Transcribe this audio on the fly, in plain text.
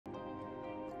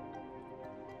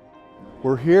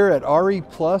We're here at RE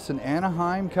Plus in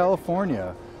Anaheim,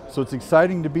 California. So it's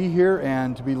exciting to be here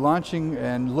and to be launching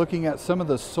and looking at some of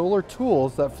the solar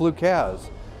tools that Fluke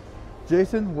has.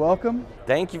 Jason, welcome.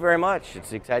 Thank you very much.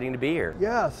 It's exciting to be here.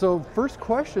 Yeah, so first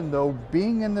question though,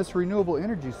 being in this renewable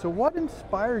energy, so what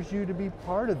inspires you to be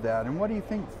part of that, and what do you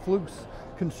think Fluke's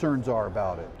concerns are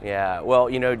about it? Yeah, well,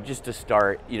 just to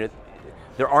start,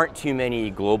 there aren't too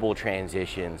many global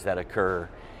transitions that occur,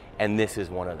 and this is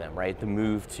one of them, right? The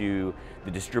move to the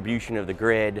distribution of the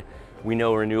grid. We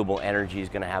know renewable energy is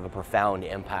going to have a profound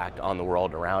impact on the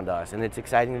world around us, and it's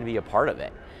exciting to be a part of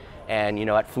it. And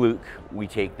at Fluke, we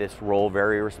take this role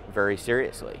very, very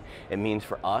seriously. It means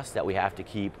for us that we have to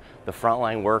keep the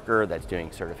frontline worker that's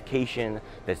doing certification,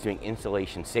 that's doing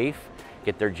installation safe,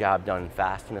 get their job done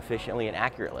fast and efficiently and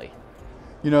accurately.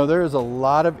 There is a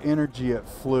lot of energy at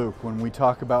Fluke when we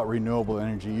talk about renewable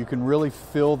energy. You can really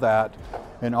feel that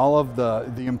in all of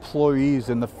the employees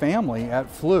and the family at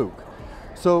Fluke.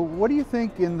 So what do you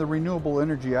think in the renewable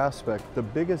energy aspect, the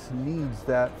biggest needs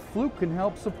that Fluke can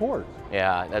help support?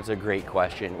 Yeah, that's a great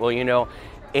question. Well,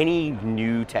 any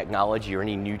new technology or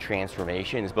any new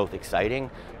transformation is both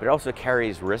exciting, but it also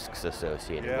carries risks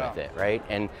associated with it, right?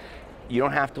 And you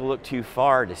don't have to look too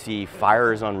far to see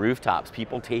fires on rooftops,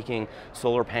 people taking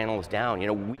solar panels down.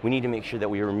 We need to make sure that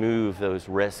we remove those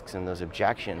risks and those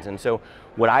objections. And so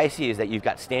what I see is that you've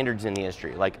got standards in the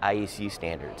industry, like IEC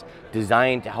standards,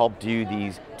 designed to help do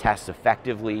these tests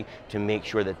effectively to make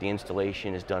sure that the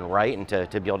installation is done right and to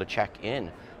be able to check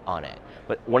in on it.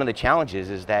 But one of the challenges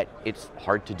is that it's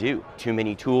hard to do. Too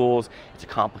many tools, it's a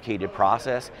complicated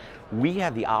process. We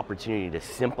have the opportunity to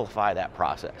simplify that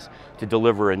process, to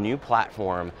deliver a new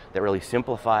platform that really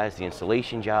simplifies the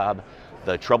installation job,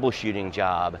 the troubleshooting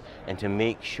job, and to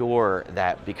make sure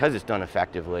that because it's done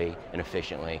effectively and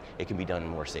efficiently, it can be done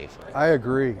more safely. I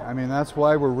agree. That's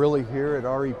why we're really here at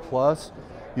RE Plus.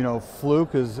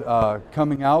 Fluke is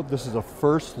coming out. This is a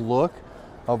first look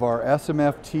of our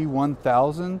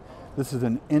SMFT-1000. This is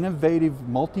an innovative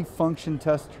multifunction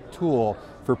test tool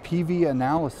for PV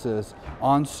analysis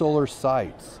on solar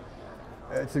sites.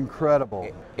 It's incredible.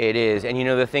 It is, and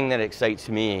the thing that excites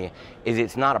me is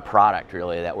it's not a product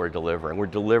really that we're delivering. We're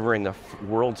delivering the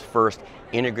world's first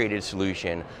integrated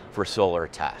solution for solar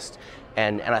test.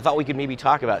 And I thought we could maybe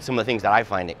talk about some of the things that I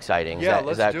find exciting. Yeah,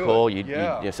 is that cool?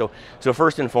 So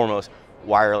first and foremost,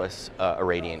 wireless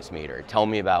irradiance meter. Tell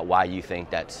me about why you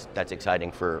think that's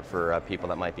exciting for people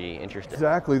that might be interested.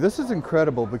 Exactly. This is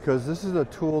incredible because this is a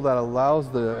tool that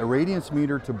allows the irradiance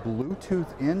meter to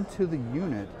Bluetooth into the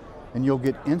unit, and you'll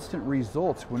get instant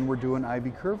results when we're doing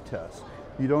IV curve tests.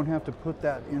 You don't have to put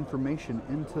that information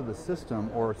into the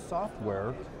system or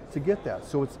software to get that.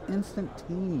 So it's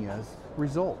instantaneous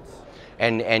results.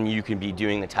 And you can be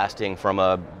doing the testing from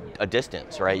a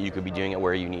distance, right? You could be doing it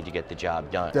where you need to get the job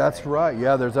done. That's right,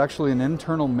 yeah. There's actually an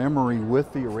internal memory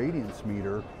with the irradiance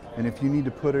meter, and if you need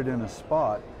to put it in a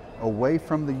spot away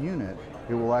from the unit,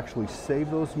 it will actually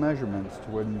save those measurements to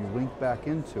when you link back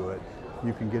into it,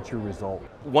 you can get your result.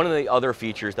 One of the other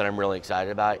features that I'm really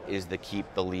excited about is the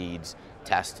keep the leads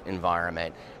test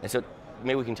environment. And so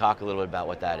maybe we can talk a little bit about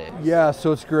what that is. Yeah,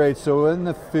 so it's great. So in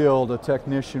the field, a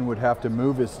technician would have to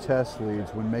move his test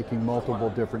leads when making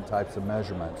multiple different types of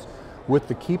measurements. With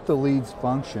the keep the leads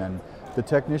function, the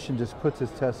technician just puts his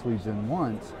test leads in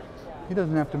once. He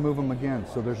doesn't have to move them again,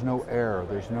 so there's no error,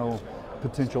 there's no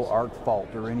potential arc fault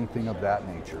or anything of that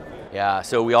nature. Yeah,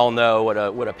 so we all know what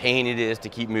a pain it is to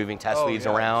keep moving test leads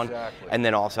around, exactly. And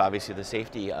then also obviously the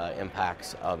safety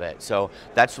impacts of it. So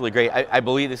that's really great. I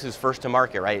believe this is first to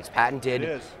market, right? It's patented, it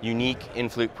is. Unique in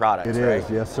Fluke products, It right? is,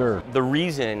 yes sir. The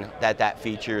reason that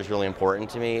feature is really important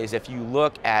to me is if you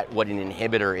look at what an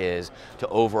inhibitor is to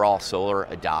overall solar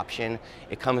adoption,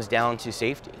 it comes down to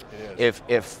safety.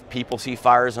 If people see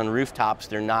fires on rooftops,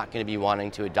 they're not going to be wanting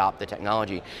to adopt the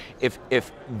technology. If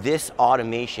this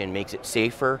automation makes it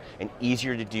safer and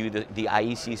easier to do the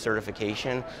IEC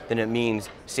certification, then it means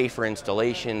safer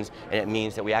installations, and it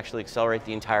means that we actually accelerate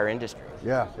the entire industry.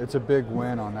 Yeah, it's a big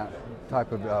win on that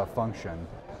type of function.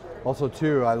 Also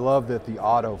too, I love that the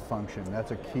auto function,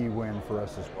 that's a key win for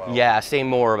us as well. Yeah, say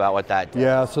more about what that does.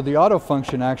 Yeah, so the auto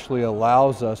function actually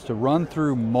allows us to run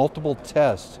through multiple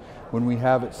tests when we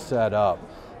have it set up.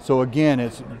 So again,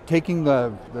 it's taking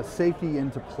the safety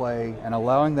into play and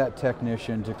allowing that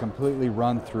technician to completely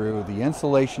run through the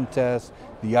installation test,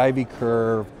 the IV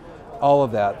curve, all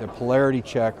of that, the polarity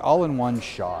check, all in one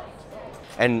shot.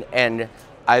 And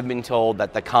I've been told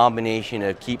that the combination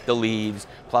of keep the leads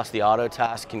plus the auto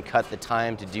test can cut the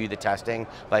time to do the testing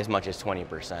by as much as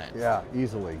 20%. Yeah,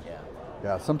 easily.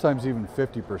 Yeah, sometimes even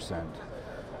 50%.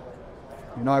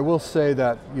 You know, I will say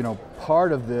that, you know,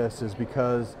 part of this is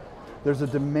because there's a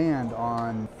demand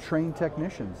on trained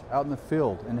technicians out in the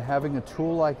field, and having a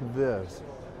tool like this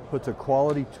puts a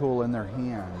quality tool in their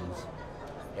hands,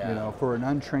 you know, for an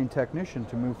untrained technician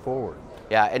to move forward.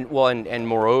 Yeah, and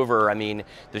moreover, I mean,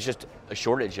 there's just a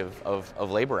shortage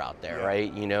of labor out there,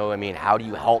 right? You know, I mean, how do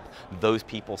you help those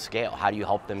people scale? How do you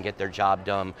help them get their job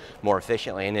done more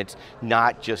efficiently? And it's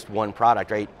not just one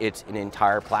product, right? It's an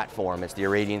entire platform. It's the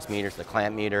irradiance meters, the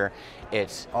clamp meter,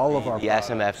 it's all of the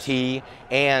SMFT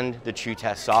and the True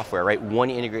Test software, right? One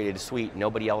integrated suite,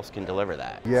 nobody else can deliver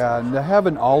that. Yeah, and to have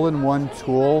an all-in-one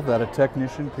tool that a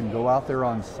technician can go out there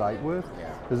on site with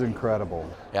is incredible.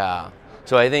 Yeah.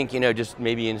 So I think, you know, just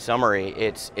maybe in summary,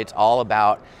 it's all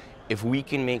about, if we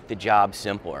can make the job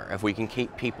simpler, if we can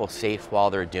keep people safe while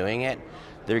they're doing it,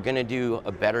 they're going to do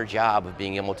a better job of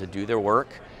being able to do their work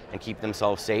and keep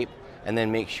themselves safe, and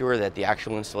then make sure that the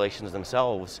actual installations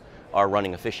themselves are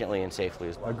running efficiently and safely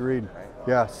as well. Agreed.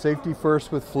 Yeah, safety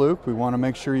first with Fluke. We want to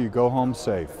make sure you go home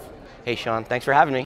safe. Hey Sean, thanks for having me.